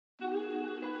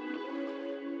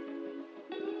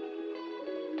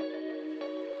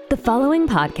The following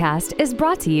podcast is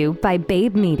brought to you by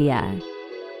Babe Media.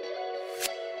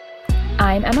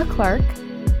 I'm Emma Clark.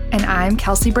 And I'm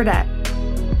Kelsey Burdett.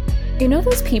 You know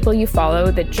those people you follow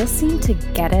that just seem to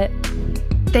get it?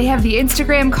 They have the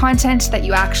Instagram content that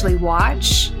you actually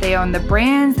watch, they own the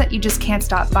brands that you just can't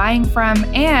stop buying from,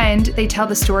 and they tell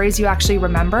the stories you actually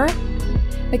remember.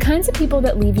 The kinds of people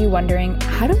that leave you wondering,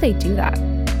 how do they do that?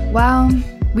 Well,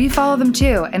 we follow them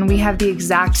too, and we have the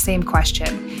exact same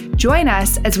question. Join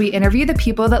us as we interview the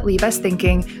people that leave us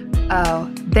thinking,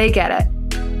 oh, they get it.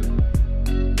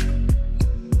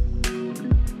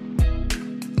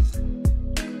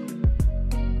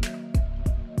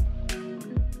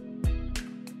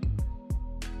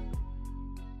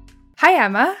 Hi,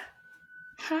 Emma.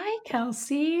 Hi,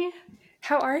 Kelsey.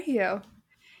 How are you?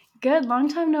 Good. Long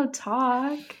time no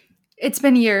talk. It's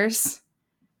been years.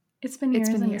 It's been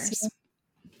years.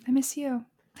 I miss you.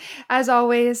 As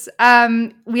always,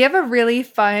 we have a really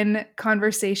fun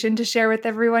conversation to share with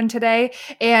everyone today,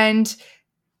 and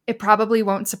it probably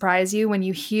won't surprise you when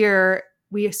you hear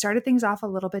we started things off a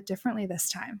little bit differently this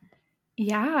time.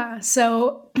 Yeah.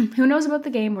 So who knows about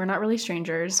the game? We're not really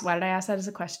strangers. Why did I ask that as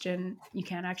a question? You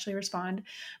can't actually respond.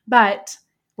 But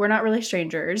we're not really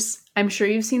strangers. I'm sure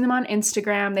you've seen them on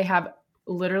Instagram. They have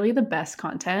literally the best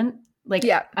content.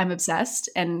 Yeah. I'm obsessed,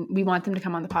 and we want them to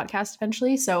come on the podcast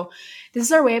eventually. So this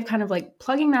is our way of kind of like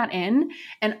plugging that in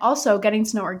and also getting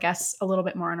to know our guests a little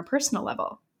bit more on a personal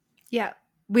level. Yeah.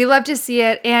 We love to see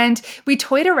it. And we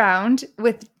toyed around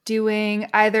with doing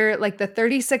either like the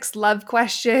 36 love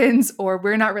questions or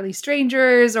we're not really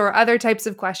strangers or other types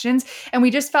of questions. And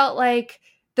we just felt like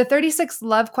the 36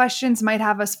 love questions might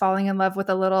have us falling in love with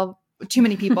a little too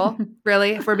many people,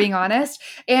 really, if we're being honest.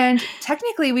 And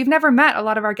technically, we've never met a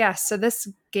lot of our guests. So this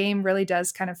game really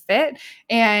does kind of fit.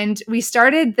 And we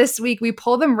started this week, we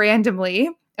pull them randomly,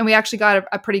 and we actually got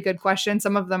a pretty good question.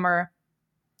 Some of them are,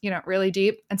 really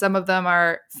deep, and some of them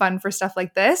are fun for stuff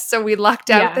like this. So we lucked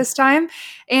out this time.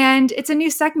 And it's a new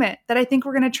segment that I think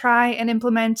we're going to try and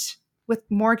implement with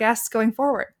more guests going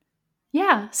forward.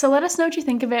 Yeah. So let us know what you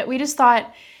think of it. We just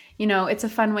thought, it's a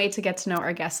fun way to get to know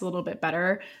our guests a little bit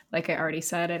better. Like I already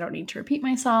said, I don't need to repeat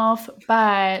myself,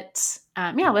 but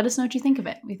let us know what you think of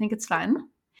it. We think it's fun.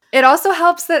 It also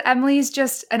helps that Emily's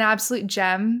just an absolute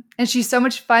gem, and she's so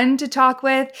much fun to talk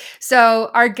with. So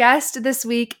our guest this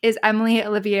week is Emily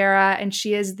Oliveira, and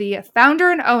she is the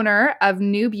founder and owner of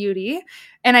New Beauty.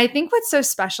 And I think what's so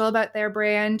special about their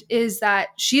brand is that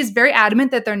she is very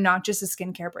adamant that they're not just a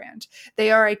skincare brand.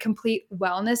 They are a complete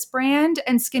wellness brand,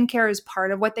 and skincare is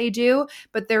part of what they do,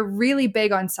 but they're really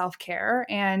big on self-care.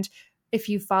 And if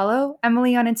you follow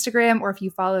Emily on Instagram or if you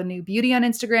follow New Beauty on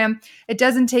Instagram, it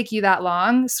doesn't take you that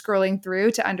long scrolling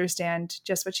through to understand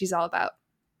just what she's all about.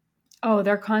 Oh,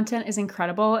 their content is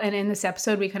incredible. And in this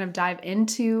episode, we kind of dive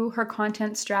into her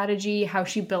content strategy, how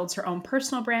she builds her own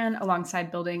personal brand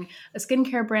alongside building a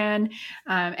skincare brand.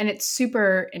 And it's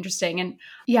super interesting. And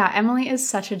yeah, Emily is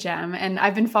such a gem. And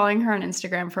I've been following her on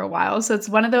Instagram for a while. So it's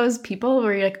one of those people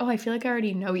where you're like, oh, I feel like I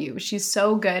already know you. She's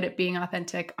so good at being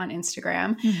authentic on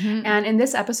Instagram. Mm-hmm. And in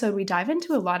this episode, we dive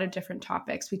into a lot of different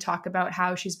topics. We talk about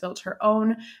how she's built her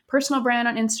own personal brand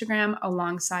on Instagram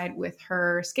alongside with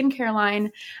her skincare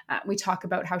line. We talk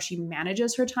about how she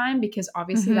manages her time because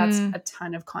obviously that's a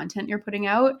ton of content you're putting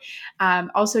out.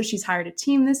 Also, she's hired a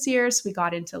team this year. So we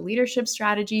got into leadership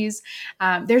strategies.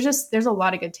 There's a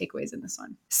lot of good takeaways in this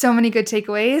one. So many good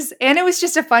takeaways. And it was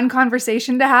just a fun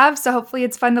conversation to have. So hopefully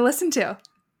it's fun to listen to.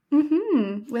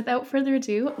 Mm-hmm. Without further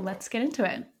ado, let's get into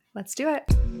it. Let's do it.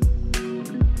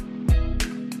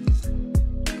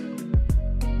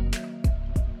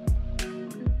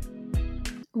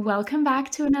 Welcome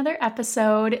back to another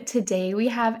episode. Today we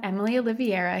have Emily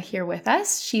Oliveira here with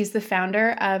us. She's the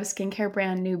founder of skincare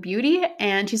brand New Beauty,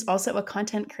 and she's also a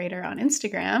content creator on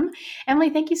Instagram.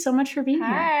 Emily, thank you so much for being here.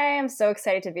 Hi, I'm so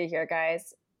excited to be here,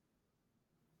 guys.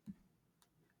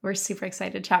 We're super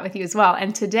excited to chat with you as well.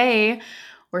 And today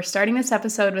we're starting this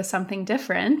episode with something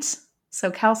different. So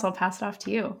Kels, I'll pass it off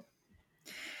to you.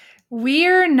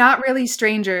 We're not really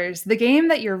strangers. The game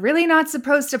that you're really not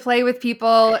supposed to play with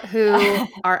people who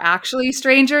are actually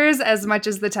strangers, as much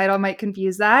as the title might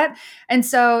confuse that. And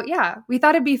so, we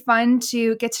thought it'd be fun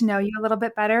to get to know you a little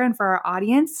bit better and for our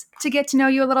audience to get to know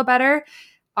you a little better.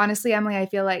 Honestly, Emily, I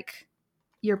feel like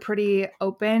you're pretty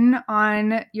open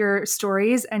on your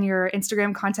stories and your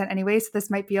Instagram content anyway, so this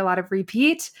might be a lot of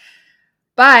repeat.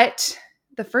 But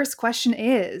the first question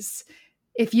is,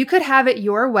 if you could have it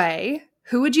your way,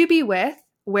 who would you be with?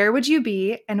 Where would you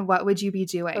be? And what would you be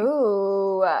doing?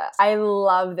 Ooh, I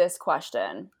love this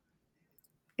question.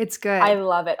 It's good. I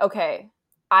love it. Okay.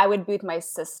 I would be with my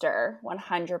sister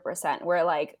 100%. We're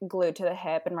like glued to the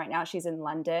hip, and right now she's in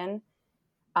London,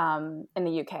 in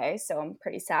the UK, so I'm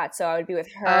pretty sad. So I would be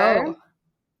with her. Oh.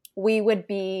 We would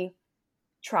be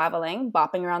traveling,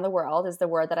 bopping around the world is the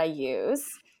word that I use.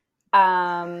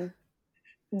 Yeah,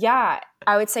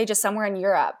 I would say just somewhere in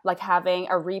Europe, like having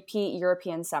a repeat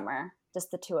European summer,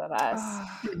 just the two of us.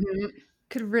 Oh,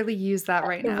 could really use that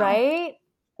right now. Right?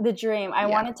 The dream. I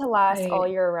want it to last Right. all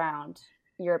year round,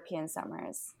 European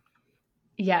summers.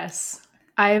 Yes.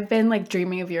 I've been like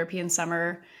dreaming of European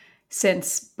summer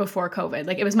since before COVID.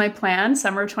 Like it was my plan,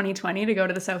 summer 2020, to go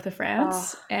to the south of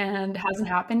France, and hasn't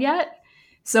happened yet.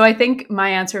 So I think my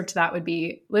answer to that would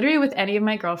be literally with any of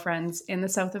my girlfriends in the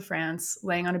south of France,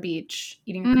 laying on a beach,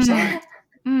 eating a croissant,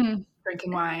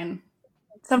 drinking wine,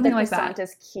 something The like croissant that.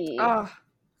 is key. Oh,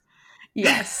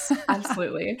 Yes,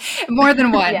 absolutely. more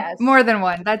than one. Yes. More than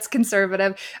one. That's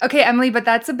conservative. Okay, Emily, but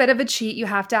that's a bit of a cheat. You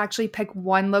have to actually pick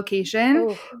one location.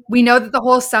 Ooh. We know that the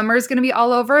whole summer is going to be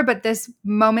all over, but this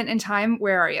moment in time,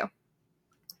 where are you?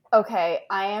 Okay,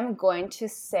 I am going to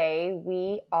say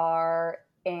we are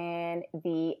in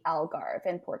the Algarve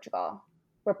in Portugal.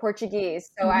 We're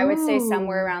Portuguese, so I would say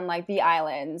somewhere Ooh. around like the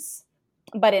islands,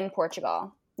 but in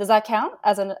Portugal. Does that count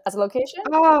as a location?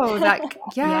 Oh,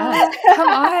 yeah. Come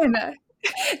on.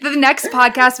 The next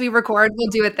podcast we record, we'll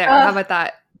do it there. How about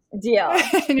that? Deal.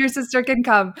 And your sister can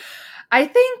come. I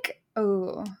think,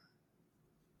 I'm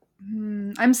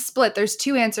split. There's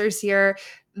two answers here.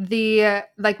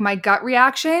 My gut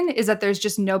reaction is that there's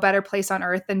just no better place on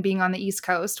earth than being on the East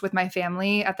Coast with my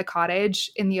family at the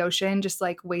cottage in the ocean, just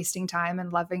like wasting time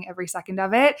and loving every second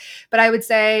of it. But I would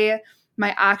say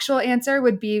my actual answer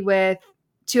would be with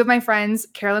two of my friends,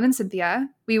 Carolyn and Cynthia.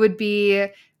 We would be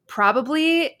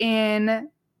probably in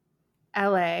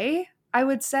LA, I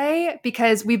would say,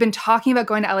 because we've been talking about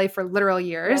going to LA for literal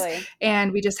years. Really?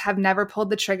 And we just have never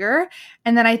pulled the trigger.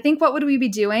 And then I think what would we be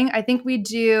doing? I think we'd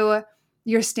do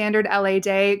your standard LA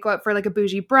day, go out for like a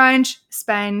bougie brunch,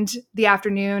 spend the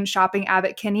afternoon shopping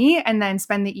Abbot Kinney, and then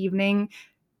spend the evening,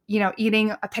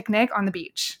 eating a picnic on the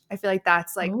beach. I feel like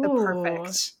that's like the Ooh.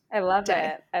 perfect. I love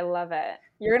day. it. I love it.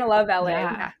 You're going to love LA.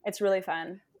 Yeah. It's really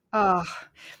fun. Oh,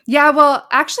 yeah. Well,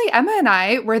 actually, Emma and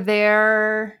I were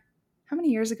there. How many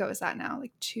years ago is that now?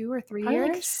 Like 2 or 3 Probably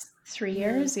like years? 3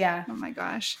 years. Yeah. Oh my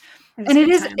gosh. It was And a it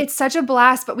good is, time. it's such a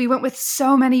blast, but we went with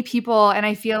so many people. And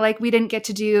I feel like we didn't get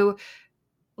to do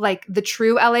like the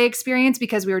true LA experience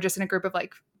because we were just in a group of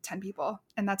like 10 people.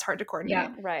 And that's hard to coordinate.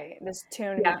 Yeah. Right. There's too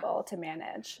many people to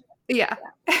manage. Yeah.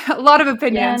 A lot of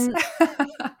opinions. And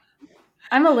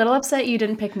I'm a little upset you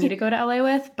didn't pick me to go to LA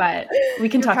with, but we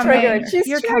can talk about coming. it later.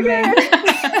 You're coming.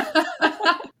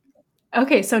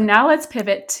 Okay, so now let's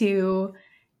pivot to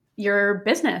your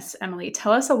business, Emily.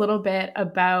 Tell us a little bit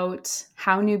about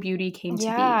how New Beauty came to be.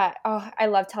 Yeah. Oh, I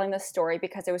love telling this story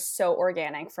because it was so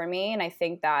organic for me. And I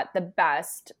think that the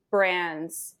best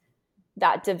brands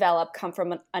that develop come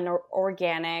from an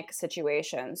organic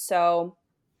situation. So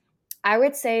I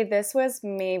would say this was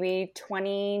maybe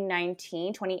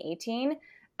 2019, 2018.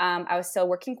 I was still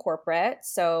working corporate.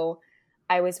 So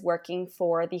I was working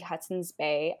for the Hudson's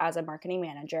Bay as a marketing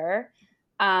manager.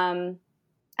 And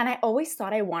I always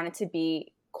thought I wanted to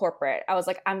be corporate. I was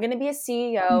like, I'm going to be a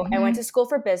CEO. Mm-hmm. I went to school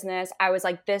for business. I was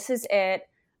like, this is it.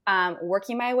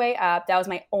 Working my way up. That was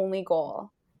my only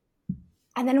goal.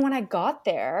 And then when I got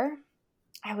there,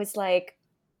 I was like,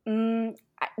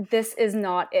 this is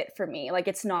not it for me. Like,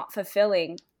 it's not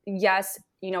fulfilling. Yes,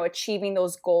 achieving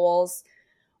those goals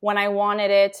when I wanted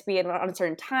it to be on a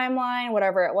certain timeline,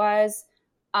 whatever it was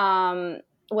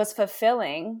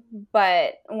fulfilling.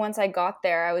 But once I got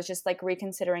there, I was just like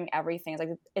reconsidering everything. Like,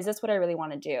 is this what I really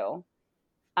want to do?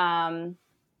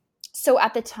 So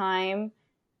at the time,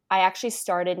 I actually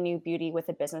started New Beauty with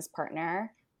a business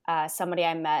partner, somebody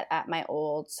I met at my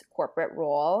old corporate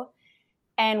role.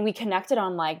 And we connected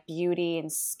on like beauty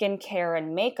and skincare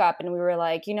and makeup. And we were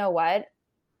like, you know what?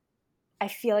 I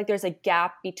feel like there's a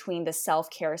gap between the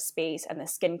self-care space and the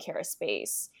skincare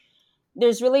space.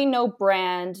 There's really no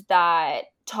brand that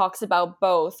talks about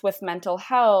both with mental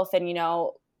health and,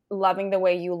 loving the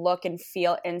way you look and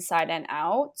feel inside and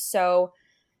out. So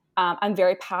I'm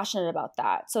very passionate about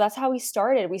that. So that's how we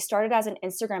started. We started as an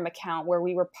Instagram account where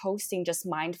we were posting just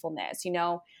mindfulness,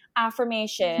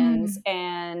 affirmations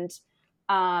and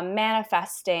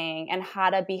manifesting and how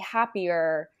to be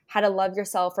happier, how to love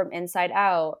yourself from inside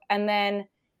out. And then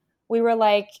we were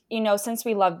like, since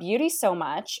we love beauty so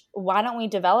much, why don't we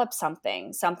develop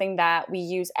something that we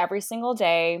use every single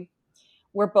day?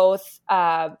 We're both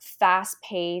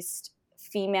fast-paced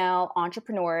female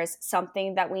entrepreneurs,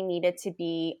 something that we needed to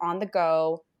be on the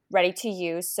go, ready to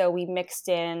use. So we mixed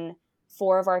in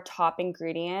 4 of our top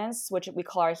ingredients, which we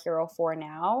call our Hero 4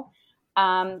 now.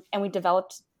 And we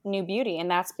developed New Beauty. And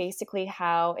that's basically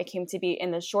how it came to be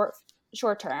in the short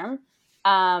term.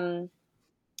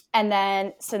 And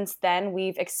then since then,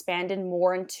 we've expanded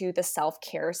more into the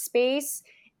self-care space.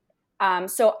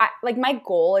 So my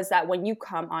goal is that when you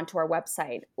come onto our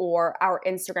website or our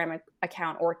Instagram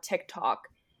account or TikTok,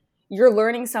 you're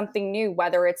learning something new,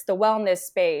 whether it's the wellness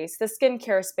space, the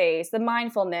skincare space, the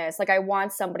mindfulness. Like I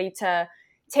want somebody to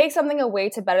take something away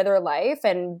to better their life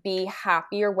and be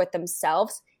happier with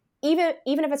themselves, even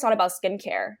if it's not about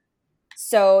skincare.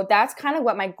 So that's kind of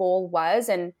what my goal was.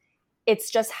 And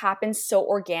it's just happened so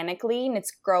organically, and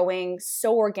it's growing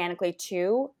so organically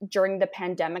too. During the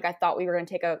pandemic, I thought we were going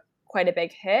to take quite a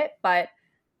big hit, but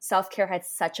self-care had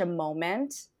such a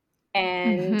moment,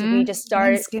 and we just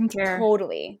started skincare.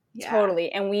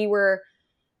 Totally. And we were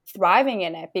thriving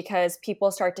in it because people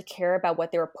start to care about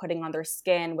what they were putting on their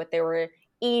skin, what they were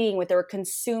eating, what they were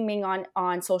consuming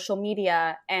on social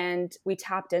media, and we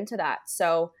tapped into that.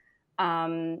 So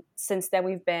since then,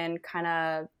 we've been kind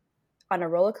of on a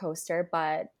roller coaster,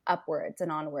 but upwards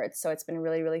and onwards. So it's been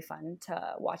really, really fun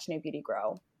to watch New Beauty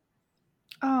grow.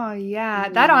 Oh yeah.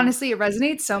 That honestly, it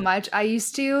resonates so much.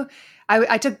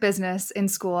 I took business in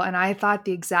school, and I thought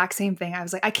the exact same thing. I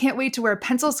was like, I can't wait to wear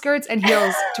pencil skirts and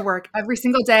heels to work every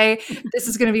single day. This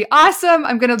is going to be awesome.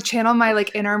 I'm going to channel my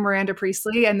inner Miranda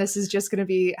Priestley, and this is just going to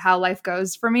be how life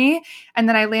goes for me. And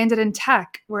then I landed in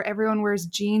tech where everyone wears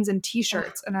jeans and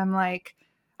t-shirts. And I'm like,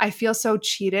 I feel so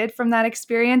cheated from that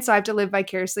experience. So I have to live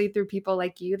vicariously through people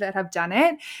like you that have done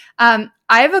it. I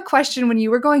have a question. When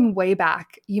you were going way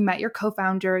back, you met your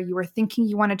co-founder, you were thinking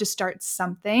you wanted to start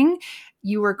something,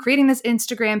 you were creating this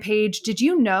Instagram page. Did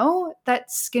you know that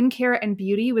skincare and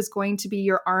beauty was going to be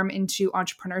your arm into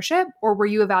entrepreneurship, or were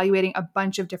you evaluating a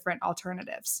bunch of different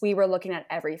alternatives? We were looking at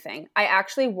everything. I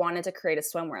actually wanted to create a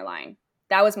swimwear line.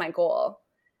 That was my goal.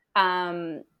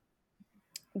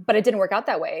 But it didn't work out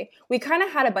that way. We kind of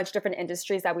had a bunch of different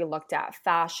industries that we looked at.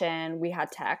 Fashion, we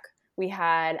had tech, we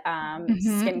had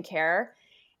skincare.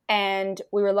 And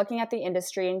we were looking at the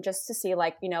industry and just to see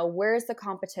where's the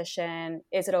competition?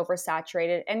 Is it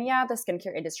oversaturated? And yeah, the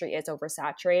skincare industry is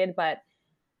oversaturated, but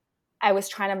I was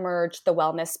trying to merge the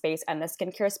wellness space and the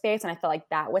skincare space. And I felt like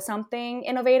that was something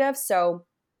innovative. So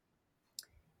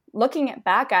looking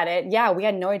back at it, yeah, we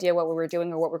had no idea what we were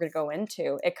doing or what we were going to go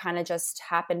into. It kind of just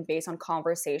happened based on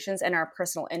conversations and our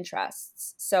personal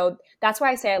interests. So that's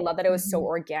why I say I love that it was so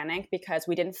organic, because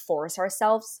we didn't force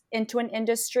ourselves into an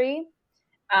industry.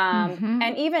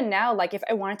 And even now, if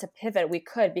I wanted to pivot, we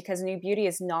could, because New Beauty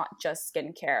is not just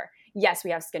skincare. Yes,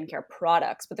 we have skincare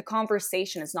products, but the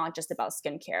conversation is not just about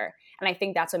skincare. And I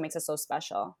think that's what makes it so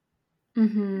special.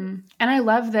 And I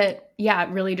love that, it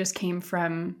really just came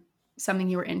from something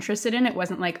you were interested in. It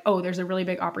wasn't like, oh, there's a really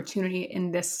big opportunity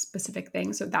in this specific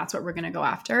thing, so that's what we're going to go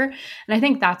after. And I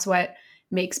think that's what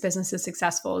makes businesses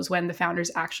successful, is when the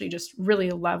founders actually just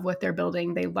really love what they're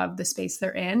building. They love the space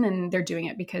they're in, and they're doing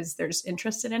it because they're just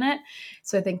interested in it.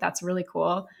 So I think that's really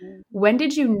cool. When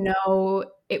did you know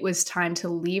it was time to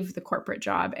leave the corporate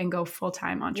job and go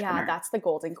full-time entrepreneur? Yeah, that's the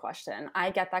golden question. I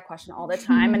get that question all the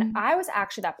time. And I was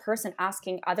actually that person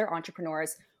asking other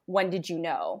entrepreneurs, when did you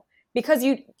know? Because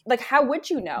how would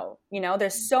you know?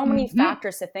 There's so many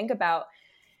factors to think about.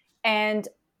 And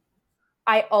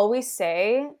I always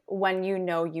say, when you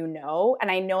know, you know. And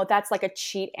I know that's a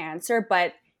cheat answer,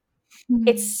 but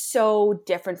it's so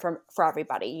different for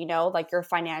everybody, your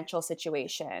financial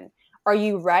situation. Are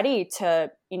you ready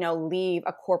to, leave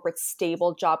a corporate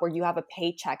stable job where you have a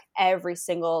paycheck every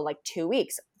single 2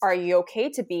 weeks? Are you okay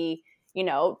to be,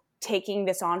 taking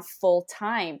this on full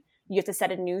time? You have to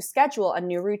set a new schedule, a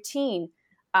new routine.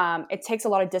 It takes a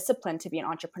lot of discipline to be an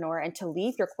entrepreneur and to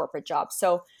leave your corporate job.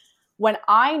 So when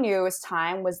I knew it was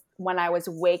time was when I was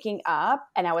waking up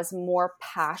and I was more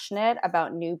passionate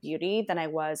about New Beauty than I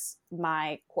was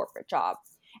my corporate job.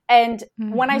 And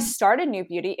when I started New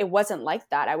Beauty, it wasn't like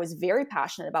that. I was very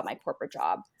passionate about my corporate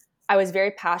job. I was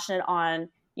very passionate on,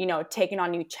 taking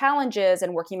on new challenges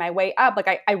and working my way up.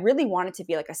 I really wanted to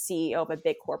be a CEO of a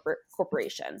big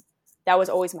corporation. That was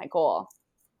always my goal.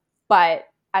 But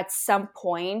at some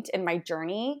point in my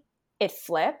journey, it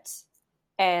flipped.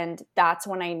 And that's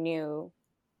when I knew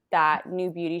that New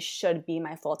Beauty should be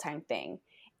my full-time thing.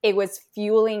 It was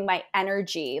fueling my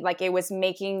energy. It was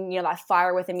making, that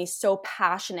fire within me so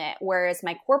passionate. Whereas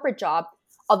my corporate job,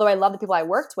 although I love the people I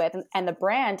worked with and the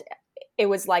brand, it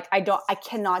was I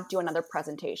cannot do another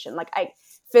presentation. I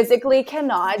physically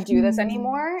cannot do this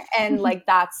anymore. And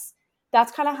that's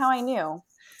kind of how I knew.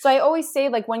 So I always say,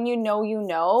 when you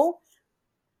know,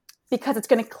 because it's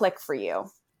going to click for you.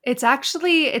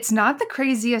 It's not the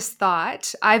craziest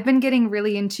thought. I've been getting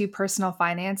really into personal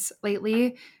finance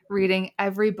lately, reading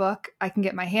every book I can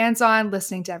get my hands on,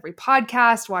 listening to every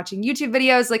podcast, watching YouTube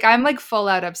videos. Like I'm like full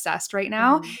out obsessed right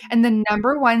now. Mhm. And the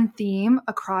number one theme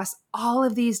across all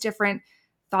of these different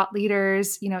thought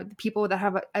leaders, the people that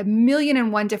have a million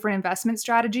and one different investment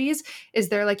strategies is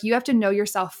they're like, you have to know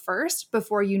yourself first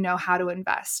before you know how to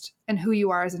invest and who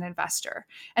you are as an investor.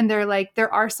 And they're like,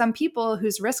 there are some people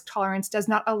whose risk tolerance does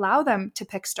not allow them to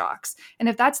pick stocks. And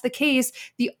if that's the case,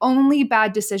 the only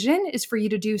bad decision is for you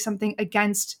to do something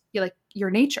against your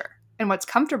nature and what's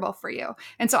comfortable for you.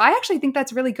 And so I actually think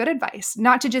that's really good advice,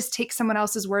 not to just take someone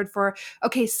else's word for,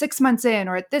 okay, 6 months in,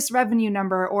 or at this revenue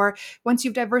number, or once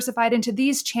you've diversified into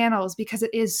these channels, because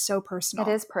it is so personal.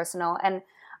 It is personal. And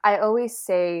I always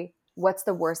say, what's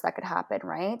the worst that could happen,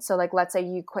 right? So like, let's say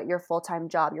you quit your full-time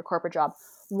job, your corporate job.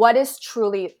 What is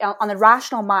truly on the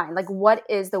rational mind? Like, what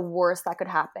is the worst that could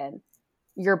happen?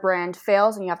 Your brand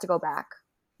fails and you have to go back.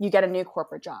 You get a new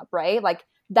corporate job, right? Like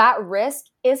that risk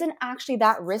isn't actually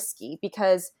that risky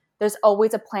because there's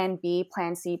always a plan B,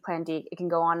 plan C, plan D. It can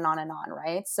go on and on and on,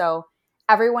 right? So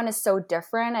everyone is so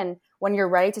different. And when you're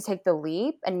ready to take the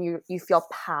leap and you feel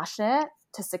passionate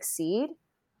to succeed,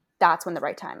 that's when the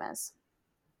right time is.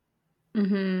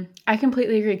 Mm-hmm. I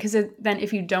completely agree, because then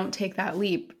if you don't take that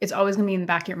leap, it's always going to be in the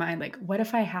back of your mind, like, what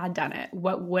if I had done it?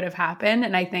 What would have happened?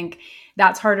 And I think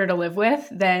that's harder to live with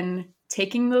than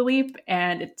taking the leap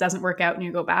and it doesn't work out and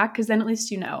you go back, because then at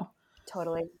least you know.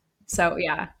 Totally. So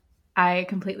yeah, I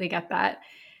completely get that.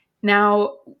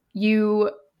 Now,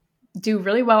 you do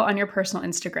really well on your personal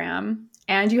Instagram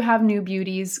and you have New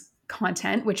Beauty's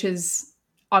content, which is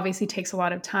obviously takes a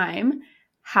lot of time.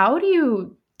 How do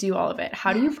you do all of it?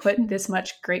 How do you put this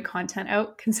much great content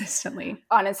out consistently?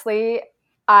 Honestly,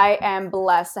 I am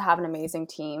blessed to have an amazing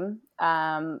team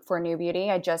for New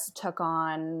Beauty. I just took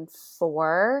on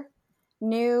 4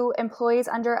 new employees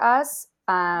under us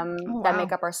that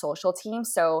make up our social team.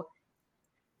 So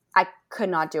I could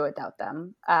not do it without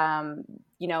them.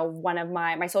 One of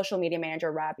my social media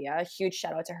manager, Rabia, a huge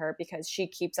shout out to her because she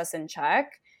keeps us in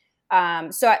check.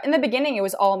 So in the beginning, it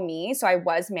was all me. So I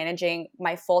was managing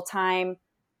my full-time,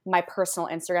 my personal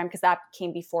Instagram, because that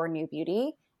came before New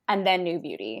Beauty, and then New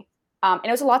Beauty. And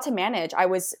it was a lot to manage. I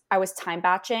was time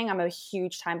batching. I'm a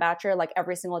huge time batcher. Like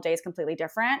every single day is completely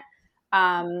different.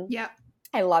 Yeah.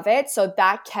 I love it. So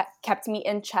that kept me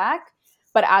in check.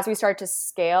 But as we started to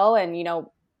scale and,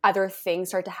 other things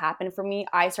start to happen for me,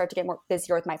 I start to get more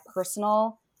busier with my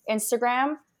personal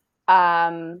Instagram.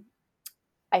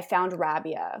 I found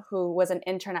Rabia, who was an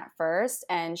intern at first,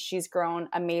 and she's grown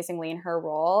amazingly in her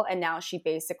role. And now she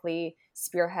basically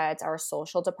spearheads our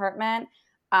social department.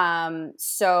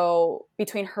 So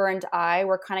between her and I,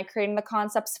 we're kind of creating the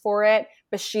concepts for it,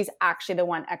 but she's actually the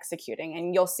one executing,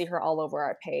 and you'll see her all over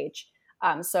our page.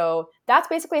 So that's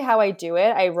basically how I do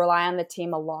it. I rely on the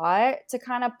team a lot to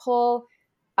kind of pull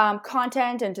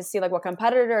content and to see like what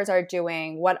competitors are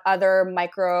doing, what other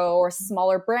micro or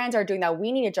smaller brands are doing that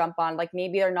we need to jump on. Like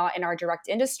maybe they're not in our direct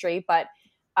industry, but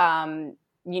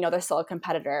they're still a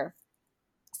competitor.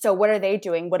 So what are they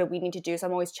doing? What do we need to do? So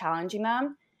I'm always challenging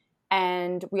them.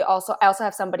 And I also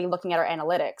have somebody looking at our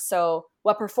analytics. So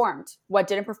what performed? What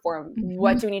didn't perform? Mm-hmm.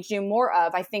 What do we need to do more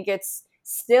of? I think it's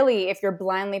silly if you're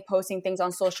blindly posting things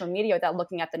on social media without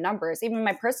looking at the numbers. Even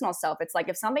my personal self, it's like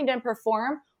if something didn't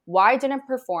perform, why didn't it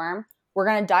perform? We're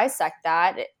going to dissect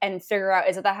that and figure out,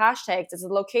 is it the hashtags? Is it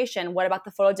the location? What about the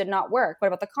photo did not work? What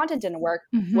about the content didn't work?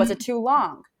 Mm-hmm. Was it too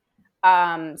long?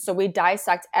 So we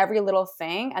dissect every little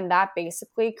thing, and that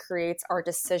basically creates our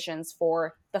decisions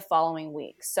for the following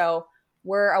week. So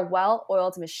we're a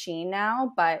well-oiled machine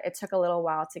now, but it took a little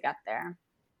while to get there.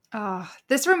 Oh,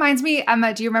 this reminds me,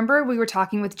 Emma, do you remember we were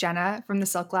talking with Jenna from the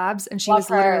Silk Labs, and she Love was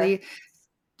her. literally,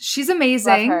 she's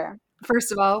amazing. Love her.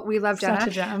 First of all, we love Jenna. Such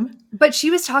a gem. But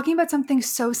she was talking about something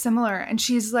so similar. And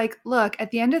she's like, look, at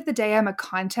the end of the day, I'm a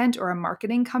content or a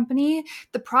marketing company.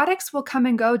 The products will come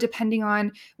and go depending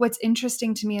on what's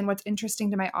interesting to me and what's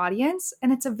interesting to my audience.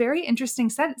 And it's a very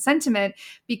interesting sentiment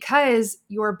because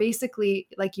you're basically,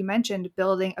 like you mentioned,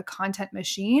 building a content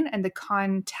machine and the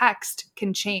context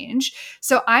can change.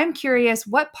 So I'm curious,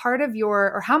 what part of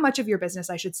or how much of your business,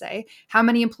 I should say, how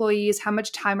many employees, how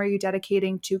much time are you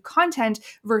dedicating to content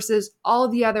versus all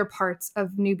the other parts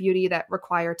of New Beauty that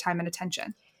require time and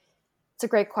attention? It's a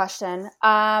great question.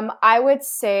 I would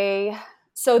say,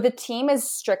 so the team is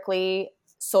strictly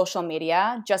social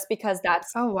media just because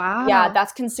that's,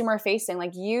 that's consumer facing.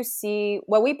 Like you see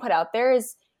what we put out there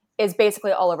is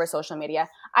basically all over social media.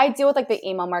 I deal with like the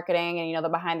email marketing and, the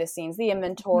behind the scenes, the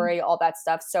inventory, all that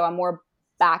stuff. So I'm more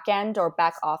back end or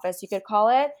back office, you could call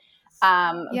it.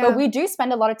 But we do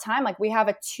spend a lot of time. Like we have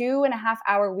a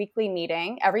 2.5-hour weekly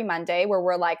meeting every Monday where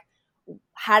we're like,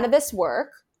 how did this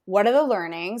work? What are the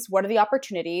learnings? What are the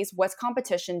opportunities? What's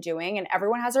competition doing? And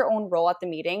everyone has their own role at the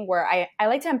meeting, where I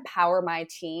like to empower my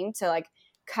team to like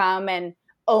come and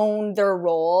own their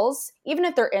roles, even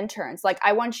if they're interns. Like,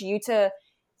 I want you to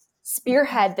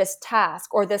spearhead this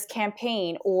task or this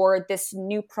campaign or this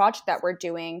new project that we're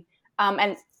doing.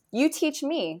 And you teach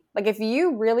me. Like, if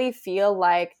you really feel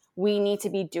like we need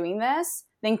to be doing this,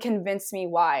 then convince me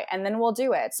why, and then we'll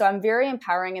do it. So I'm very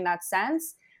empowering in that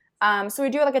sense. So we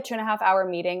do like a 2.5-hour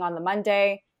meeting on the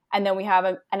Monday, and then we have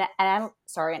an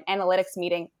analytics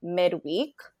meeting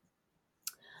midweek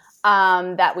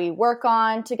that we work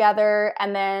on together.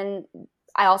 And then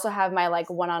I also have my like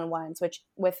one-on-ones, which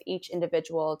with each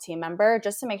individual team member,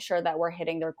 just to make sure that we're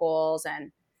hitting their goals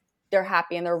and they're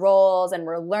happy in their roles and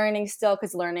we're learning still,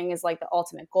 because learning is like the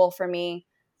ultimate goal for me.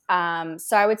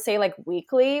 So I would say like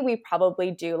weekly, we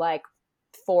probably do like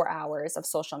 4 hours of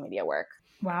social media work.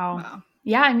 Wow.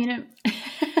 Yeah, I mean,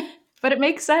 but it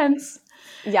makes sense.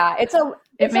 Yeah, it's a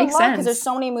makes lot sense because there's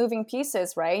so many moving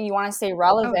pieces, right? You want to stay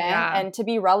relevant, and to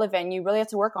be relevant, you really have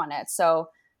to work on it. So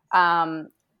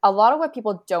a lot of what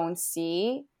people don't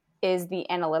see is the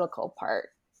analytical part,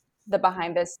 the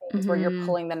behind the scenes, where you're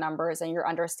pulling the numbers and you're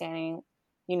understanding,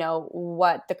 you know,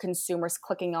 what the consumer's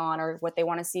clicking on or what they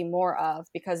want to see more of,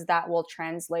 because that will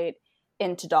translate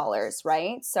into dollars,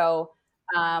 right? So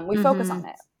we focus on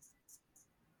it.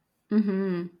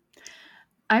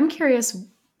 I'm curious,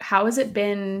 how has it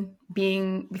been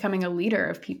becoming a leader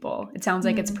of people? It sounds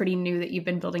like it's pretty new that you've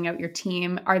been building out your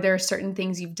team. Are there certain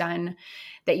things you've done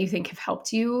that you think have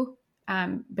helped you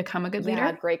become a good leader?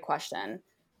 Yeah, great question.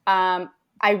 I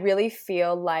really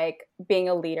feel like being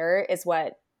a leader is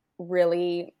what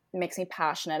really makes me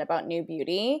passionate about New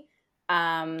Beauty.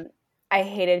 I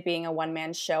hated being a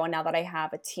one-man show, and now that I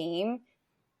have a team,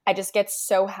 I just get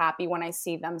so happy when I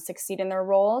see them succeed in their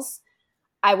roles.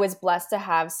 I was blessed to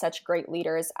have such great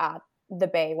leaders at the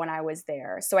Bay when I was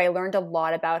there. So I learned a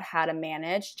lot about how to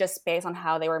manage just based on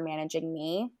how they were managing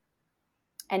me,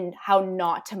 and how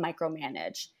not to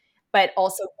micromanage, but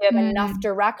also give enough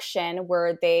direction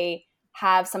where they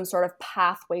have some sort of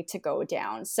pathway to go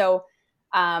down. So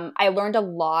I learned a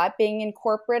lot being in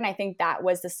corporate, and I think that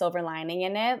was the silver lining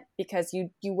in it, because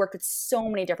you work with so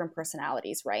many different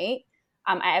personalities, right?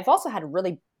 I've also had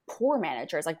really poor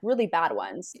managers, like really bad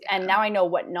ones. Yeah. And now I know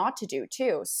what not to do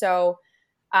too. So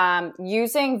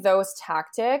using those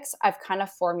tactics, I've kind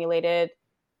of formulated,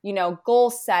 you know,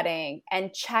 goal setting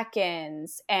and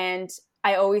check-ins. And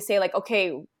I always say like,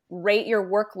 okay, rate your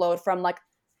workload from like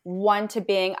 1 to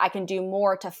being I can do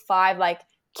more to 5, like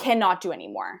cannot do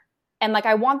anymore. And like,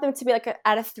 I want them to be like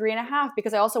at a 3.5,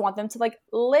 because I also want them to like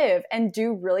live and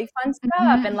do really fun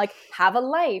stuff and like have a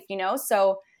life, you know?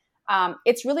 So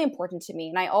it's really important to me.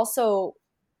 And I also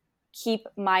keep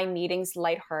my meetings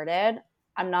lighthearted.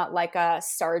 I'm not like a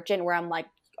sergeant where I'm like,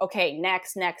 okay,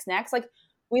 next. Like,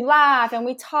 we laugh and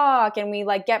we talk and we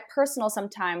like get personal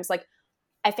sometimes. Like,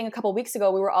 I think a couple of weeks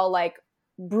ago, we were all like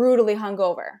brutally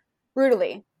hungover.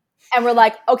 And we're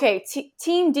like, okay,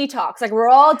 team detox. Like, we're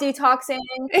all detoxing.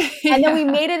 And then we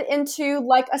made it into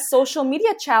like a social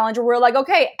media challenge where we're like,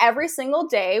 okay, every single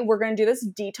day we're going to do this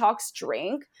detox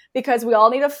drink, because we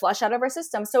all need to flush out of our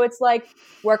system. So it's like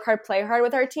work hard, play hard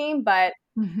with our team. But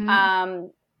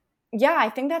yeah, I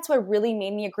think that's what really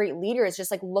made me a great leader, is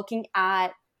just like looking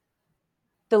at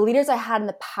the leaders I had in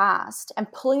the past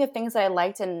and pulling the things that I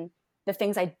liked and the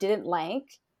things I didn't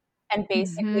like, and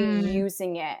basically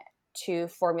using it to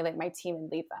formulate my team and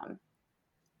lead them.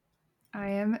 I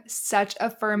am such a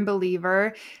firm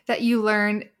believer that you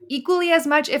learn equally as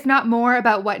much, if not more,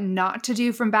 about what not to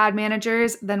do from bad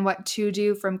managers than what to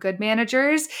do from good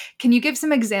managers. Can you give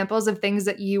some examples of things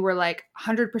that you were like,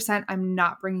 100%, I'm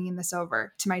not bringing this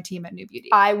over to my team at New Beauty?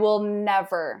 I will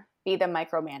never be the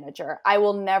micromanager. I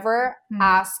will never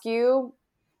ask you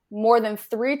more than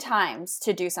 3 times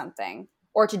to do something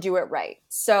or to do it right.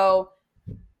 So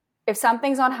if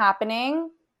something's not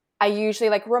happening, I usually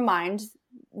like remind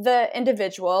the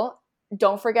individual,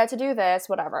 don't forget to do this,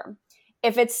 whatever.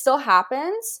 If it still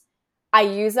happens, I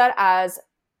use that as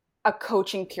a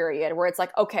coaching period where it's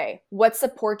like, okay, what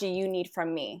support do you need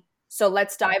from me? So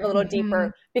let's dive a little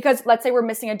deeper, because let's say we're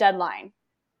missing a deadline.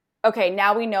 Okay,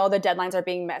 now we know the deadlines are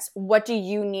being missed. What do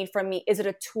you need from me? Is it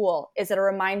a tool? Is it a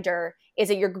reminder? Is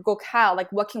it your Google Cal?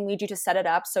 Like, what can we do to set it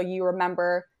up so you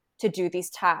remember to do these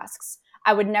tasks?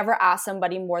 I would never ask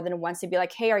somebody more than once to be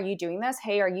like, hey, are you doing this?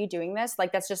 Hey, are you doing this?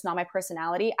 Like, that's just not my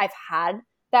personality. I've had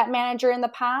that manager in the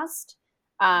past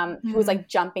who was like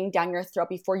jumping down your throat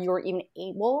before you were even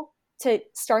able to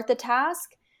start the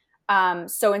task.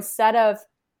 So instead of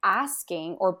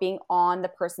asking or being on the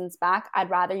person's back, I'd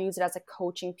rather use it as a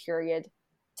coaching period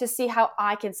to see how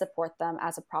I can support them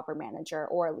as a proper manager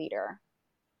or a leader.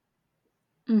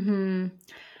 Mm-hmm.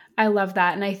 I love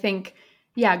that. And I think,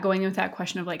 yeah, going with that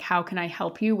question of like, how can I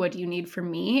help you? What do you need from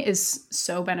me is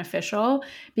so beneficial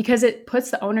because it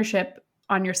puts the ownership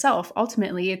on yourself.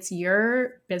 Ultimately, it's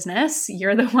your business.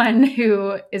 You're the one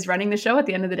who is running the show at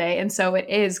the end of the day. And so it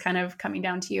is kind of coming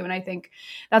down to you. And I think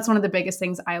that's one of the biggest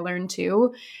things I learned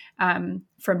too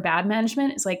from bad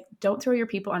management is like, don't throw your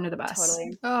people under the bus.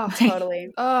 Totally. Oh,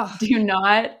 Totally. oh, Do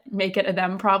not make it a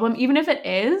them problem. Even if it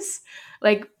is,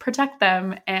 like protect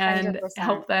them and 100%.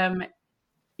 help them.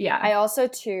 Yeah. I also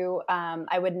too,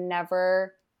 I would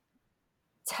never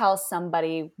tell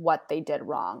somebody what they did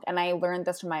wrong. And I learned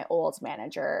this from my old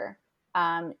manager.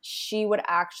 She would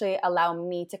actually allow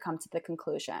me to come to the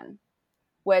conclusion,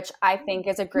 which I think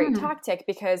is a great tactic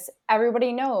because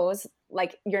everybody knows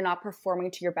like you're not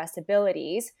performing to your best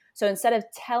abilities. So instead of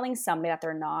telling somebody that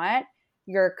they're not,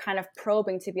 you're kind of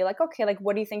probing to be like, okay, like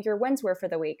what do you think your wins were for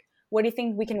the week? What do you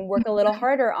think we can work a little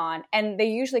harder on? And they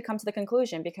usually come to the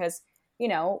conclusion because, you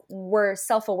know, we're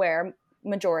self-aware,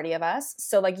 majority of us.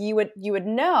 So like you would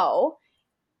know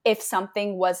if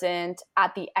something wasn't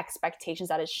at the expectations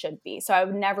that it should be. So I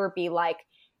would never be like,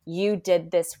 you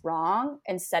did this wrong.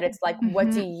 Instead, it's like,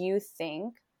 what do you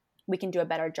think we can do a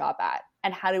better job at?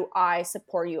 And how do I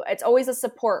support you? It's always a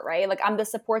support, right? Like I'm the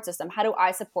support system. How do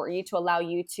I support you to allow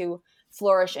you to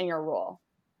flourish in your role?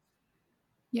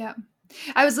 yeah.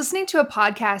 I was listening to a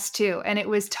podcast too, and it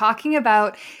was talking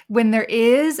about when there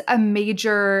is a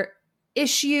major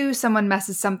issue, someone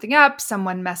messes something up,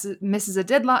 someone misses a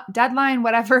deadline,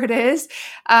 whatever it is.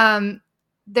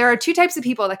 There are two types of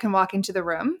people that can walk into the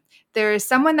room. There is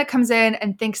someone that comes in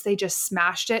and thinks they just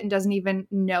smashed it and doesn't even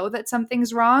know that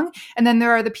something's wrong. And then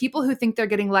there are the people who think they're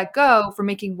getting let go for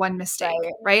making one mistake,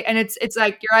 right? And it's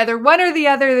like you're either one or the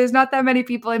other. There's not that many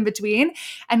people in between.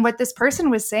 And what this person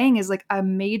was saying is like a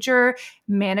major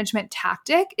management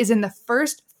tactic is in the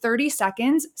first 30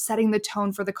 seconds setting the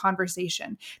tone for the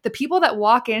conversation. The people that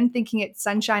walk in thinking it's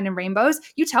sunshine and rainbows,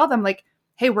 you tell them like,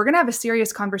 hey, we're going to have a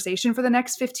serious conversation for the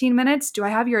next 15 minutes. Do I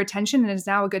have your attention? And is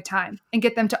now a good time? And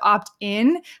get them to opt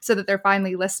in so that they're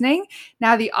finally listening.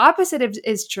 Now, the opposite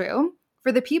is true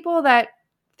for the people that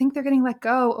think they're getting let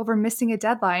go over missing a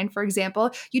deadline. For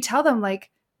example, you tell them like,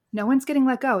 no one's getting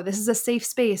let go. This is a safe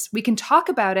space. We can talk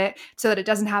about it so that it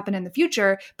doesn't happen in the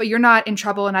future, but you're not in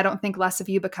trouble and I don't think less of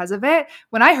you because of it.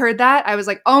 When I heard that, I was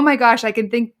like, oh my gosh, I can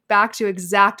think back to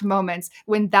exact moments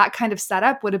when that kind of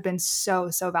setup would have been so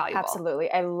valuable. Absolutely.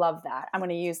 I love that. I'm going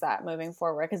to use that moving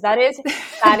forward because that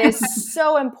is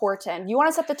so important. You want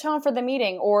to set the tone for the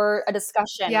meeting or a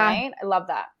discussion, right? I love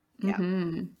that. Yeah.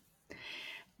 Mm-hmm.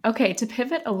 Okay, to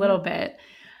pivot a little bit,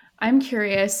 I'm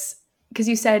curious because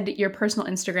you said your personal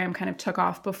Instagram kind of took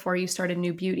off before you started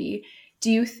New Beauty. Do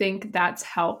you think that's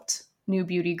helped New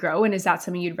Beauty grow? And is that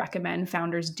something you'd recommend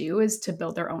founders do is to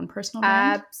build their own personal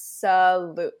brand?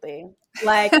 Absolutely.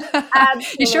 Like,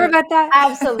 absolutely. You sure about that?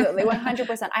 Absolutely.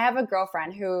 100%. I have a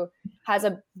girlfriend who has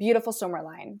a beautiful swimwear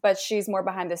line, but she's more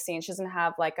behind the scenes. She doesn't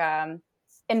have like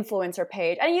influencer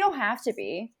page. And you don't have to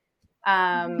be.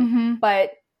 But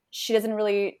she doesn't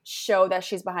really show that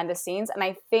she's behind the scenes. And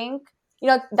I think, you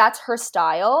know, that's her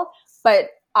style, but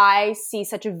I see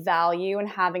such a value in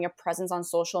having a presence on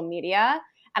social media.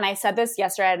 And I said this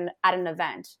yesterday at an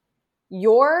event.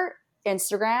 Your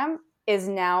Instagram is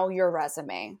now your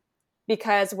resume.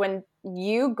 Because when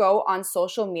you go on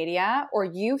social media or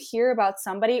you hear about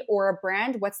somebody or a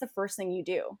brand, what's the first thing you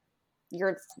do?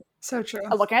 You're so true.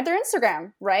 Looking at their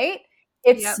Instagram, right?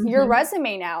 It's your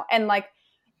resume now. And like,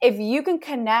 if you can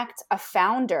connect a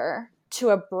founder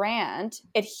to a brand,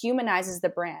 it humanizes the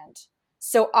brand.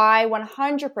 So I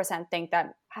 100% think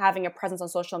that having a presence on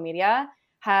social media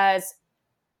has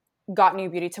got New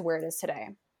Beauty to where it is today.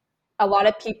 A lot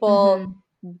of people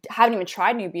haven't even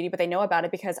tried New Beauty, but they know about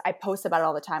it because I post about it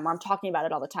all the time, or I'm talking about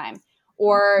it all the time.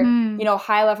 Or, you know,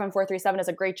 Hyla from 437 does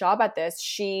a great job at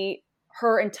this.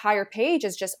 Her entire page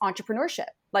is just entrepreneurship.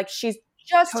 Like she's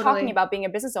just talking about being a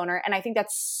business owner. And I think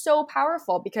that's so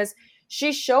powerful because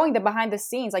she's showing the behind the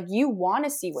scenes. Like you want to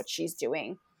see what she's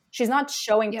doing. She's not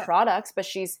showing products, but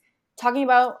she's talking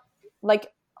about like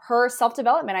her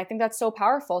self-development. I think that's so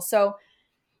powerful. So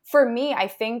for me, I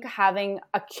think having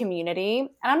a community,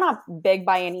 and I'm not big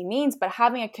by any means, but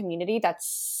having a community that's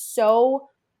so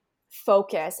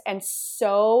focused and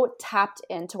so tapped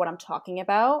into what I'm talking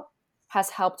about has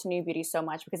helped New Beauty so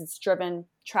much because it's driven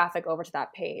traffic over to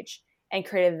that page and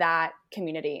created that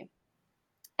community.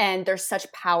 And there's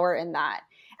such power in that.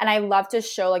 And I love to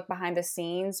show like behind the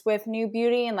scenes with New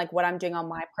Beauty and like what I'm doing on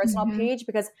my personal page,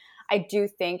 because I do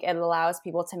think it allows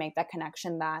people to make that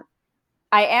connection that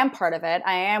I am part of it.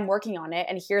 I am working on it.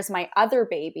 And here's my other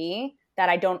baby that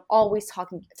I don't always talk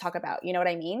about. You know what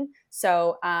I mean?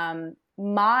 So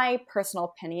my personal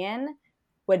opinion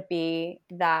would be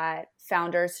that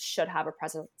founders should have a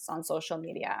presence on social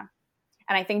media.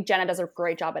 And I think Jenna does a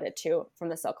great job at it too from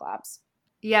the Silk Labs.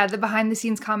 Yeah, the behind the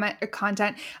scenes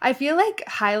content. I feel like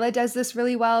Hyla does this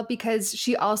really well because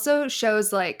she also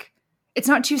shows like it's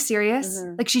not too serious.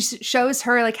 Like she shows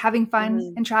her like having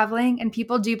fun and traveling, and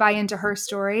people do buy into her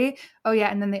story. Oh yeah,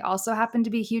 and then they also happen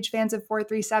to be huge fans of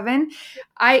 437.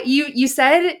 You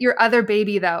said your other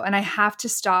baby though, and I have to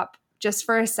stop just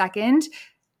for a second.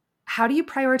 How do you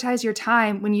prioritize your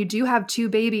time when you do have two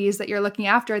babies that you're looking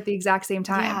after at the exact same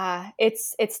time? Yeah,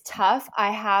 it's tough.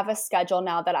 I have a schedule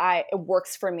now that it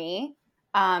works for me.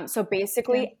 So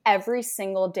basically every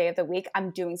single day of the week,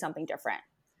 I'm doing something different.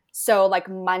 So like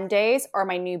Mondays are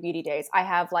my New Beauty days. I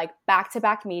have like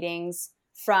back-to-back meetings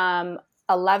from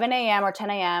 11 a.m. or 10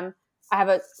 a.m. I have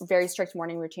a very strict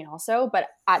morning routine also, but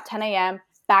at 10 a.m.,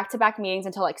 back-to-back meetings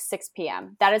until like 6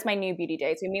 p.m. That is my New Beauty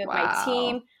days. We meet with my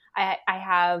team. I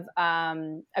have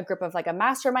a group of like a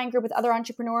mastermind group with other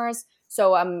entrepreneurs.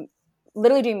 So I'm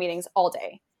literally doing meetings all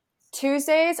day.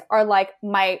 Tuesdays are like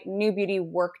my New Beauty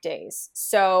work days.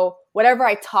 So whatever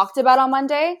I talked about on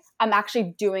Monday, I'm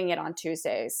actually doing it on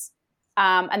Tuesdays.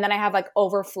 And then I have like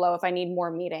overflow if I need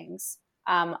more meetings.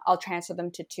 I'll transfer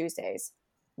them to Tuesdays.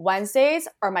 Wednesdays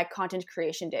are my content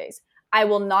creation days. I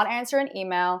will not answer an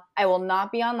email. I will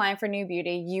not be online for New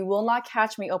Beauty. You will not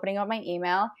catch me opening up my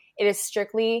email. It is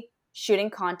strictly shooting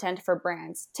content for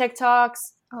brands, TikToks,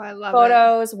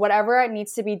 photos, whatever it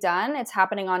needs to be done. It's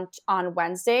happening on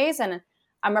Wednesdays, and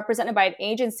I'm represented by an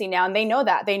agency now, and they know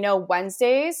that. They know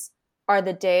Wednesdays are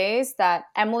the days that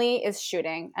Emily is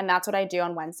shooting, and that's what I do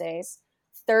on Wednesdays.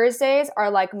 Thursdays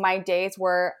are like my days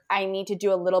where I need to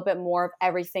do a little bit more of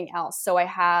everything else. So I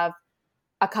have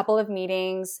a couple of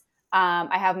meetings.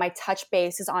 I have my touch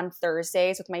bases on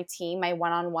Thursdays with my team, my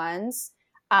one-on-ones.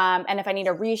 And if I need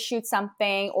to reshoot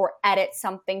something or edit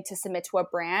something to submit to a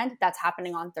brand, that's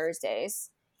happening on Thursdays.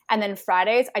 And then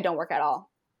Fridays, I don't work at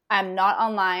all. I'm not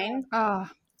online.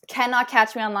 Cannot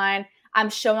catch me online. I'm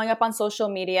showing up on social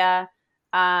media.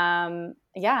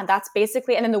 That's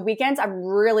basically, and then the weekends, I'm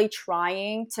really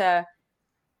trying to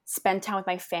spend time with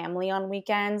my family on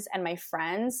weekends and my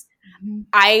friends.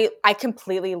 I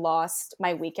completely lost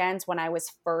my weekends when I was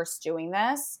first doing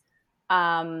this.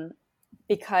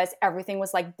 Because everything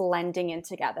was like blending in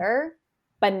together.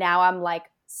 But now I'm like,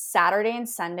 Saturday and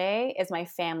Sunday is my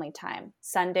family time.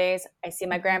 Sundays, I see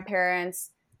my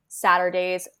grandparents.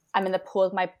 Saturdays, I'm in the pool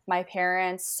with my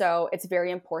parents. So it's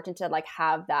very important to like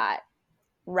have that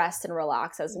rest and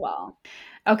relax as well.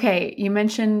 Okay, you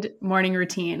mentioned morning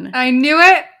routine. I knew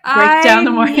it. Break down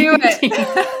the morning routine.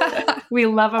 We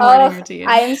love a morning routine.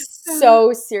 I am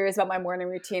so serious about my morning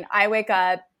routine. I wake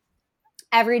up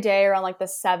every day around like the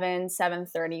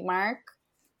 7:30 mark.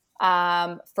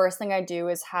 First thing I do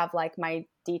is have like my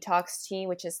detox tea,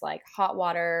 which is like hot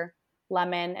water,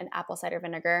 lemon, and apple cider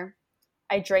vinegar.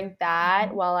 I drink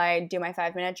that while I do my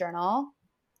 5-minute journal.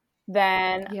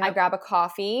 Then I grab a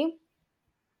coffee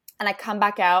and I come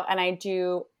back out and I'm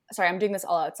doing this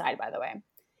all outside, by the way.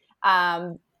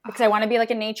 Because I want to be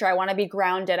like in nature. I want to be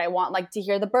grounded. I want like to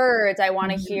hear the birds. I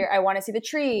want to see the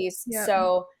trees. Yeah.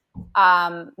 So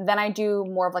then I do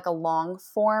more of like a long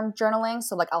form journaling.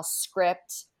 So like I'll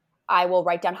script, I will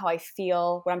write down how I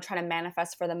feel, what I'm trying to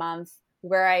manifest for the month,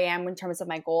 where I am in terms of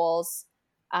my goals.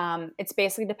 It's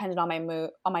basically dependent on my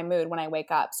mood when I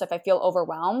wake up. So if I feel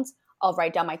overwhelmed, I'll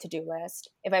write down my to-do list.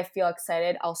 If I feel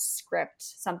excited, I'll script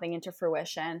something into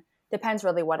fruition. Depends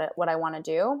really what I want to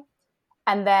do.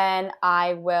 And then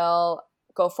I will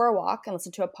go for a walk and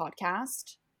listen to a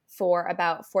podcast for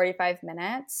about 45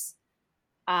 minutes.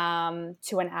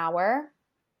 To an hour.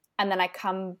 And then I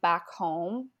come back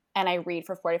home and I read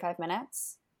for 45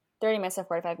 minutes, 30 minutes to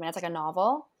 45 minutes, like a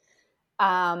novel.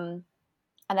 And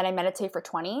then I meditate for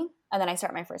 20, and then I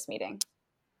start my first meeting.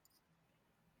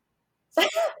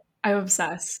 I'm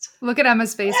obsessed. Look at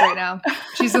Emma's face right now.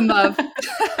 She's in love.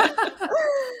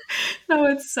 No,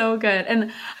 it's so good.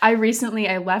 And I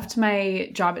left my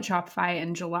job at Shopify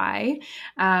in July.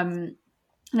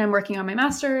 And I'm working on my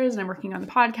master's and I'm working on the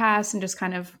podcast and just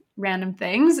kind of random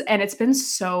things. And it's been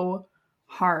so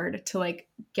hard to like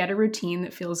get a routine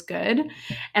that feels good.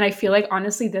 And I feel like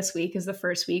honestly, this week is the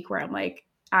first week where I'm like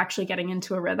actually getting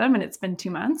into a rhythm, and it's been 2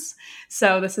 months.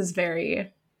 So this is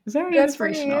very Very Good for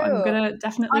inspirational. I'm you. gonna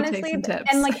definitely take Honestly, some tips.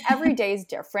 and like every day is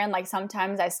different. Like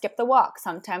sometimes I skip the walk,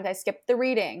 sometimes I skip the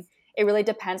reading. It really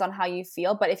depends on how you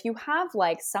feel. But if you have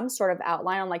like some sort of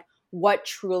outline on like what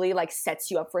truly like sets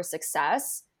you up for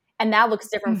success, and that looks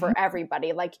different for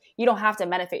everybody. Like you don't have to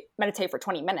meditate for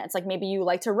 20 minutes. Like maybe you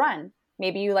like to run,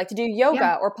 maybe you like to do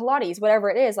yoga or Pilates, whatever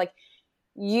it is. Like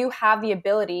you have the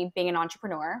ability, being an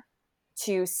entrepreneur,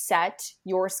 to set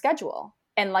your schedule.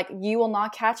 And like you will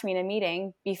not catch me in a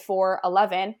meeting before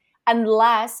 11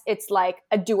 unless it's like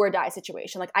a do or die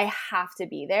situation. Like I have to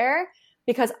be there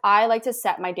because I like to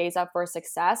set my days up for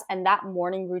success. And that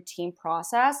morning routine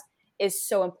process is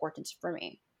so important for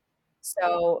me.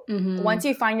 So once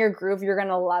you find your groove, you're going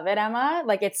to love it, Emma.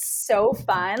 Like it's so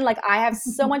fun. Like I have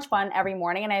so much fun every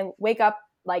morning, and I wake up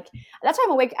like, that's why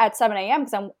I'm awake at 7 a.m.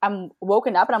 because I'm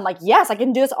woken up and I'm like, yes, I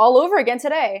can do this all over again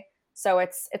today. So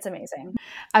it's amazing.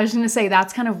 I was going to say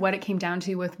that's kind of what it came down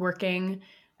to with working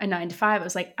a 9 to 5. It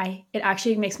was like it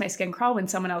actually makes my skin crawl when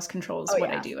someone else controls what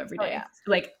I do every day,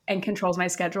 like, and controls my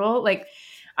schedule. Like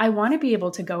I want to be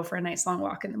able to go for a nice long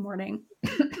walk in the morning.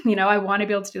 You know, I want to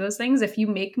be able to do those things. If you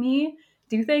make me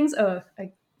do things,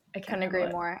 I couldn't agree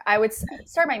more. I would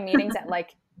start my meetings at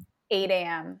like 8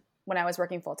 a.m. when I was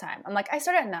working full time. I'm like, I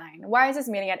start at 9. Why is this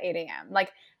meeting at 8 a.m.?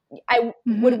 Like I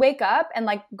would wake up and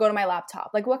like go to my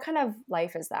laptop. Like what kind of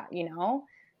life is that, you know?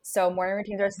 So morning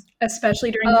routines are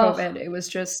especially during COVID. It was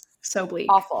just so bleak.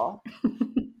 Awful.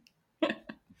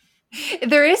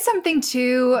 There is something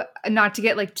to, not to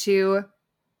get like too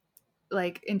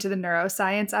like into the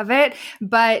neuroscience of it,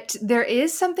 but there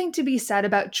is something to be said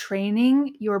about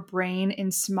training your brain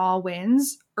in small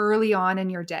wins early on in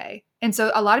your day. And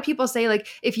so a lot of people say like,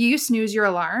 if you snooze your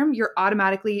alarm, you're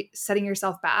automatically setting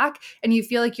yourself back and you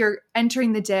feel like you're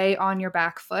entering the day on your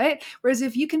back foot. Whereas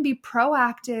if you can be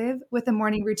proactive with a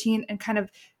morning routine and kind of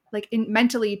like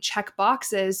mentally check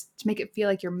boxes to make it feel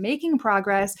like you're making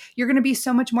progress, you're going to be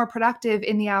so much more productive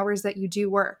in the hours that you do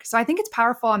work. So I think it's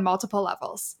powerful on multiple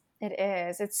levels. It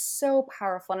is. It's so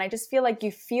powerful. And I just feel like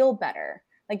you feel better.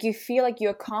 Like you feel like you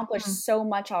accomplished so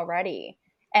much already.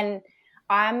 And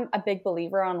I'm a big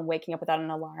believer on waking up without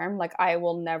an alarm. Like I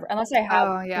will never, unless I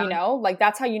have, you know, like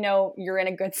that's how you know you're in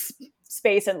a good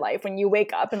space in life, when you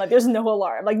wake up and like there's no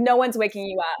alarm, like no one's waking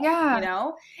you up, you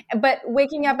know? But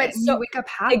waking up at you wake up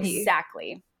happy.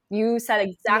 Exactly. You said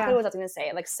exactly what I was going to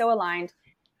say. Like so aligned.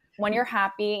 When you're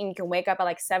happy and you can wake up at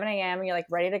like 7 a.m. and you're like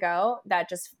ready to go, that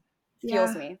just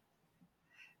fuels me.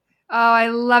 Oh, I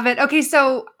love it. Okay,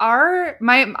 so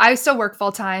I still work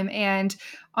full time, and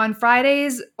on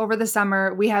Fridays over the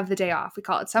summer we have the day off. We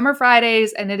call it Summer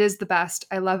Fridays, and it is the best.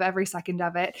 I love every second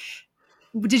of it.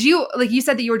 Did you, like you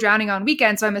said that you were drowning on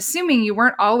weekends, so I'm assuming you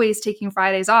weren't always taking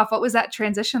Fridays off. What was that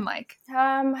transition like?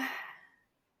 I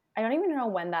don't even know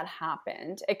when that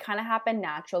happened. It kind of happened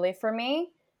naturally for me.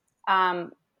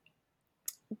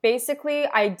 Basically,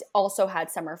 I also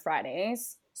had Summer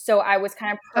Fridays. So I was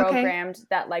kind of programmed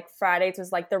that like Fridays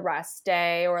was like the rest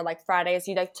day, or like Fridays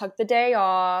you like took the day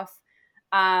off.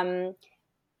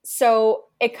 So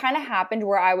it kind of happened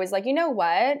where I was like, you know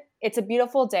what? It's a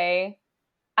beautiful day.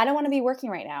 I don't want to be working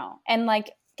right now. And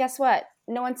like, guess what?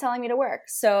 No one's telling me to work.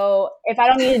 So if I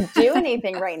don't need to do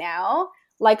anything right now,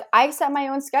 like I set my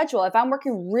own schedule. If I'm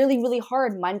working really, really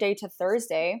hard Monday to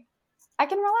Thursday, I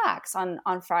can relax on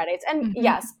Fridays. And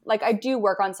yes, like I do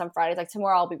work on some Fridays. Like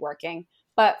tomorrow I'll be working.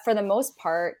 But for the most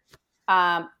part,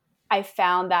 I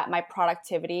found that my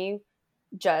productivity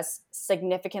just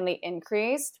significantly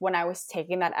increased when I was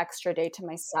taking that extra day to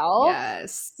myself.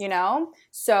 Yes. You know?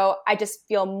 So I just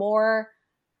feel more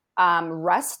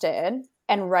rested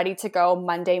and ready to go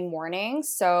Monday morning.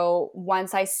 So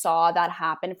once I saw that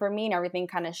happen for me and everything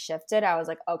kind of shifted, I was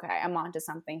like, okay, I'm onto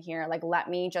something here. Like, let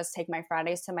me just take my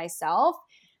Fridays to myself.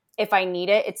 If I need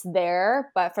it, it's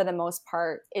there. But for the most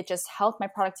part, it just helped my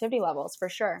productivity levels for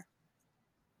sure.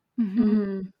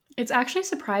 It's actually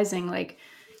surprising. Like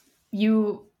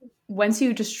once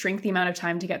you just shrink the amount of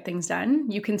time to get things done,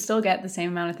 you can still get the same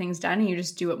amount of things done and you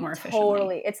just do it more efficiently.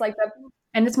 Totally. It's like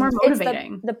and it's more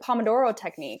motivating. It's the Pomodoro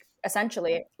technique,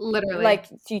 essentially. Literally. Like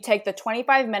you take the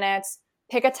 25 minutes,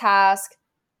 pick a task,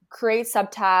 create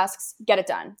subtasks, get it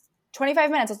done.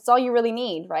 25 minutes, that's all you really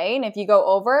need, right? And if you go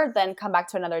over, then come back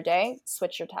to another day,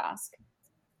 switch your task.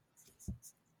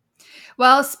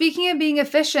 Well, speaking of being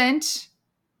efficient,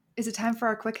 is it time for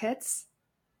our quick hits?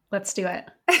 Let's do it.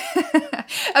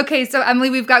 Okay, so Emily,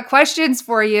 we've got questions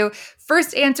for you.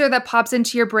 First answer that pops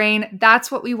into your brain,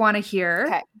 that's what we want to hear.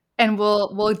 Okay. And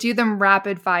we'll do them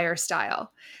rapid fire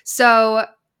style. So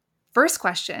first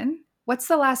question, what's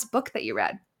the last book that you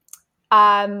read?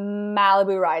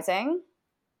 Malibu Rising.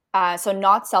 So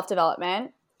not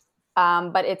self-development.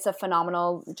 But it's a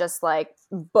phenomenal just like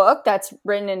book that's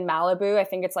written in Malibu. I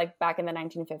think it's like back in the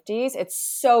 1950s. It's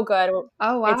so good.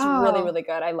 Oh, wow. It's really, really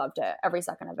good. I loved it, every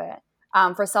second of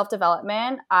it. For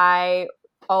self-development, I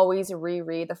always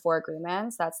reread The Four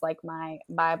Agreements. That's like my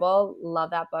Bible.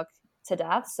 Love that book to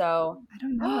death. So I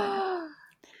don't know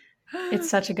it. It's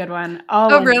such a good one.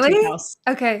 Oh, really?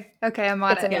 Okay, I'm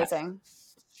on it's it. amazing.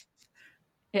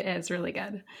 It is really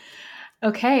good.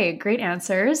 Okay, great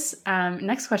answers.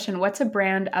 Next question. What's a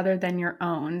brand other than your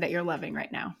own that you're loving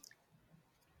right now?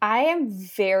 I am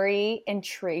very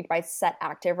intrigued by Set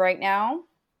Active right now,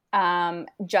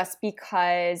 just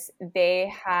because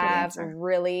they have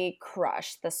really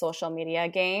crushed the social media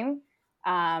game.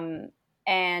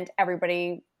 And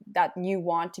everybody that you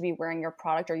want to be wearing your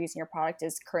product or using your product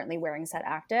is currently wearing Set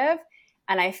Active.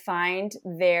 And I find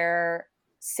their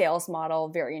sales model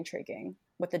very intriguing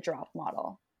with the drop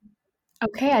model.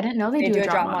 Okay, I didn't know they do a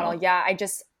drop model. Yeah,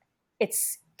 it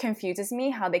confuses me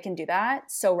how they can do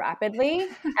that so rapidly.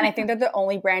 And I think they're the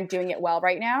only brand doing it well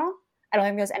right now. I don't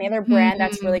think there's any other brand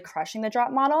that's really crushing the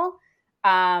drop model.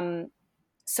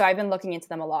 So I've been looking into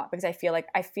them a lot because I feel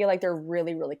like they're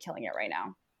really, really killing it right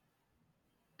now.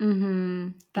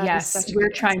 Yes, we're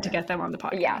trying to get them on the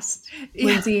podcast. Yeah.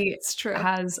 Lindsay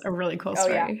has a really cool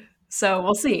story. Yeah. So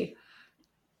we'll see.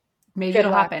 Maybe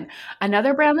it'll happen.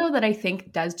 Another brand though that I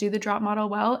think does do the drop model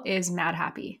well is Mad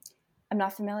Happy. I'm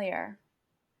not familiar.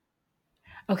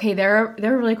 Okay, they're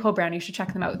a really cool brand. You should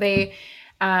check them out. They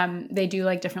do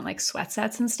like different like sweat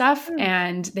sets and stuff,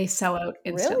 and they sell out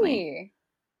instantly. Really?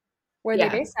 Where are they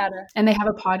based out of? And they have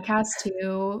a podcast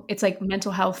too. It's like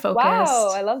mental health focused.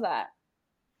 Wow, I love that.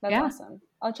 That's awesome.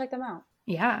 I'll check them out.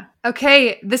 Yeah.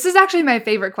 Okay, this is actually my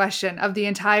favorite question of the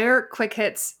entire Quick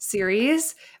Hits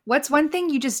series. What's one thing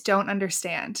you just don't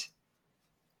understand?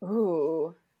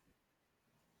 Ooh.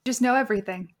 Just know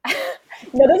everything.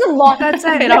 No, there's a lot. That's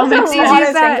it. There's a lot of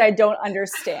things I don't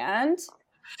understand.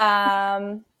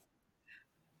 Our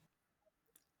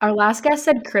last guest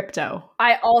said crypto.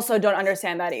 I also don't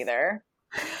understand that either.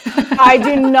 I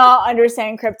do not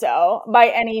understand crypto by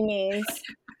any means.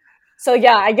 So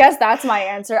yeah, I guess that's my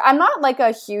answer. I'm not like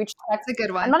a huge tech. That's a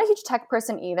good one. I'm not a huge tech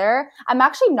person either. I'm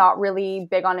actually not really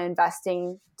big on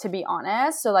investing, to be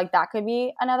honest. So like that could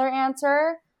be another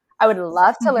answer. I would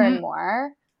love to learn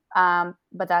more,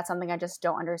 but that's something I just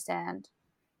don't understand.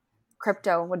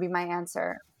 Crypto would be my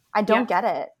answer. I don't get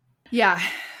it. Yeah,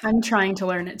 I'm trying to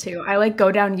learn it too. I like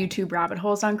go down YouTube rabbit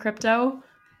holes on crypto.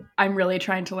 I'm really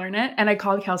trying to learn it. And I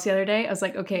called Kelsey the other day. I was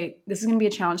like, okay, this is going to be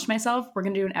a challenge to myself. We're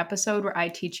going to do an episode where I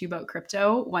teach you about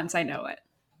crypto once I know it.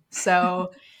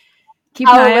 So keep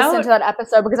an eye out. I'll listen to that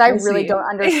episode because I really don't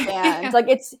understand. Like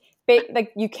it's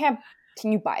like you can't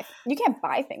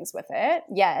buy things with it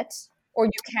yet. Or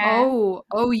you can.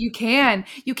 Oh, you can.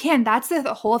 You can. That's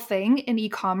the whole thing in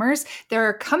e-commerce. There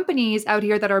are companies out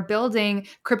here that are building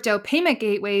crypto payment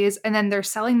gateways, and then they're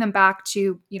selling them back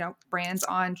to, brands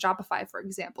on Shopify, for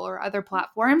example, or other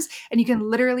platforms. And you can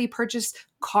literally purchase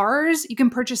cars. You can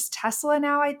purchase Tesla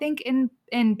now, I think, in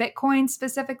Bitcoin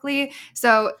specifically.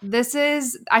 So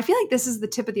I feel like this is the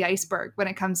tip of the iceberg when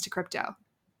it comes to crypto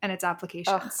and its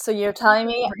applications. Oh, so you're telling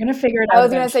me we're gonna figure it out. I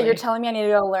was gonna say you're telling me I need to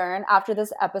go learn after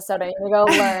this episode. I need to go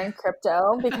learn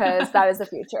crypto because that is the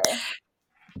future.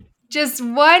 Just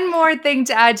one more thing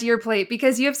to add to your plate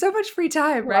because you have so much free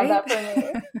time, right? Love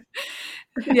that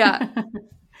for me. Yeah.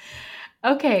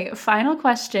 Okay, final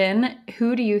question.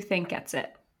 Who do you think gets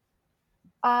it?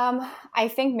 I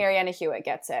think Marianna Hewitt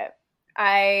gets it.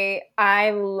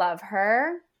 I love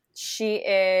her. She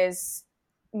is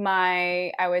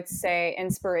I would say,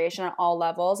 inspiration on all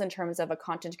levels in terms of a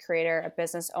content creator, a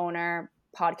business owner,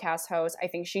 podcast host. I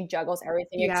think she juggles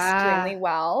everything extremely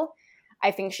well.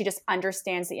 I think she just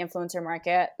understands the influencer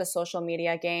market, the social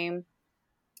media game,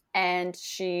 and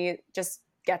she just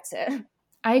gets it.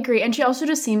 I agree. And she also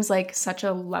just seems like such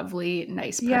a lovely,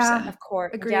 nice person. Yeah, of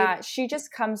course. Agreed. Yeah, she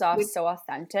just comes off so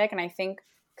authentic. And I think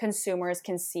consumers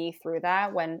can see through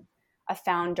that when a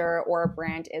founder or a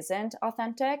brand isn't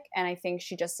authentic. And I think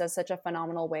she just does such a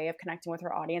phenomenal way of connecting with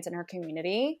her audience and her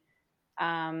community.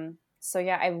 So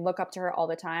yeah, I look up to her all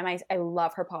the time. I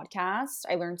love her podcast.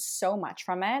 I learned so much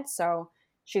from it. So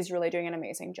she's really doing an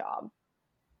amazing job.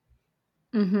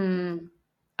 Mm-hmm.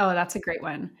 Oh, that's a great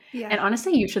one. Yeah. And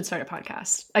honestly, you should start a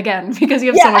podcast again because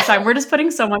you have so much time. We're just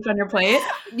putting so much on your plate.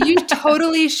 You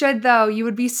totally should though. You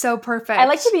would be so perfect. I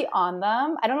like to be on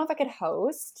them. I don't know if I could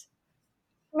host.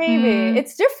 Maybe.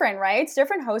 It's different, right? It's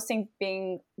different hosting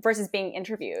versus being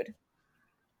interviewed.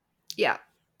 Yeah.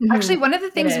 Actually, one of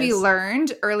the things we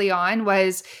learned early on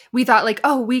was we thought like,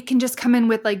 oh, we can just come in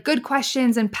with like good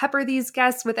questions and pepper these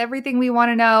guests with everything we want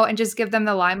to know and just give them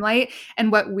the limelight.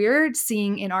 And what we're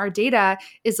seeing in our data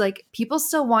is like people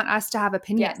still want us to have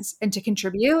opinions and to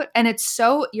contribute. And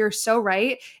you're so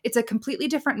right. It's a completely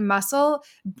different muscle,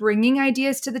 bringing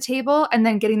ideas to the table and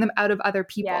then getting them out of other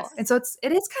people. Yes. And so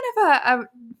it is kind of a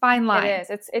fine line. It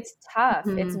is. It's tough.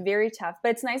 It's very tough,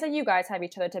 but it's nice that you guys have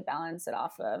each other to balance it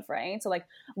off of, right? So like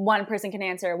one person can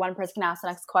answer, one person can ask the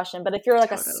next question. But if you're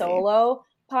like a solo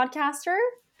podcaster,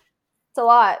 it's a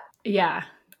lot. Yeah.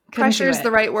 Pressure is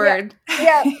the right word.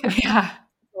 Yeah. Yeah.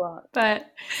 But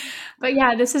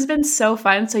yeah, this has been so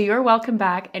fun. So you're welcome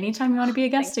back anytime you want to be a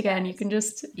guest again. You can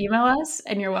just email us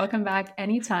and you're welcome back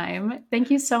anytime.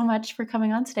 Thank you so much for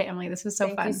coming on today, Emily. This was so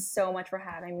fun. Thank you so much for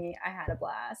having me. I had a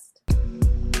blast.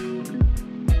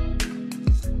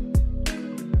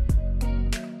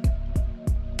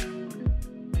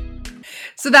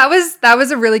 So that was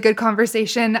a really good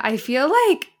conversation. I feel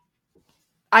like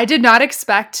I did not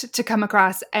expect to come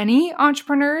across any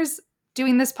entrepreneurs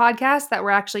doing this podcast that were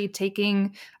actually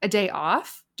taking a day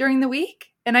off during the week.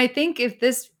 And I think if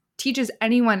this teaches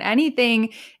anyone anything,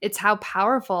 it's how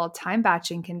powerful time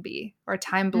batching can be, or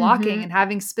time blocking and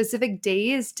having specific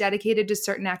days dedicated to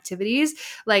certain activities.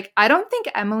 Like, I don't think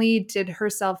Emily did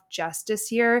herself justice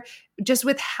here, just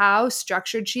with how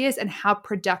structured she is and how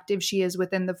productive she is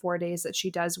within the 4 days that she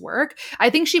does work.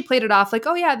 I think she played it off like,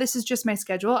 oh yeah, this is just my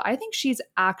schedule. I think she's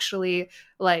actually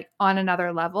like on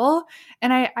another level.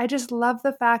 And I just love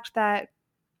the fact that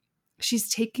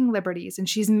she's taking liberties and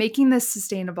she's making this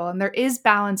sustainable and there is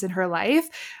balance in her life.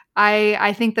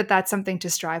 I think that that's something to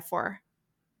strive for.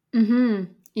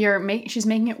 She's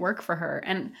making it work for her.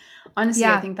 And honestly,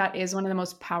 I think that is one of the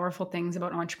most powerful things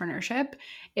about entrepreneurship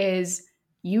is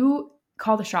you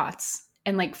call the shots.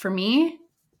 And like, for me,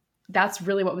 that's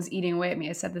really what was eating away at me.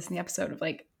 I said this in the episode of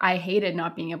like, I hated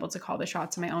not being able to call the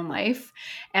shots in my own life.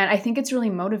 And I think it's really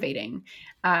motivating.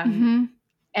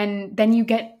 And then you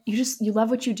love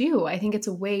what you do. I think it's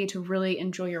a way to really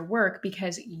enjoy your work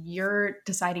because you're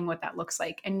deciding what that looks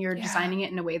like and you're designing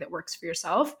it in a way that works for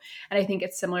yourself. And I think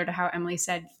it's similar to how Emily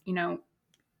said,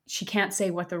 she can't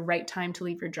say what the right time to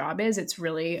leave your job is. It's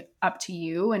really up to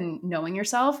you and knowing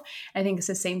yourself. I think it's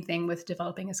the same thing with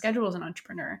developing a schedule as an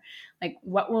entrepreneur. Like,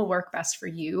 what will work best for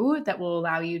you that will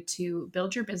allow you to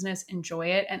build your business, enjoy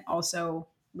it, and also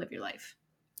live your life.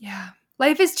 Yeah.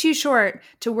 Life is too short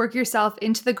to work yourself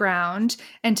into the ground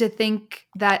and to think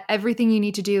that everything you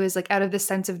need to do is like out of this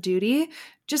sense of duty.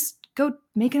 Just go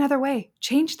make another way,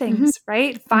 change things,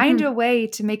 right? Find a way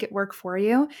to make it work for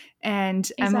you. And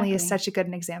Emily is such a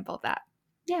good example of that.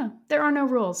 Yeah. There are no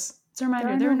rules. It's a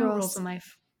reminder. There are no rules in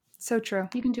life. So true.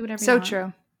 You can do whatever you want. So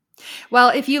true. Well,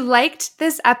 if you liked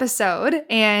this episode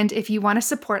and if you want to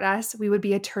support us, we would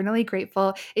be eternally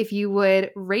grateful if you would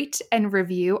rate and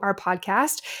review our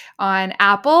podcast on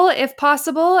Apple, if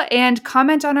possible, and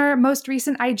comment on our most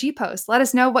recent IG post. Let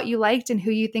us know what you liked and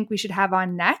who you think we should have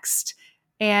on next.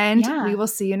 And we will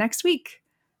see you next week.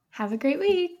 Have a great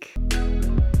week.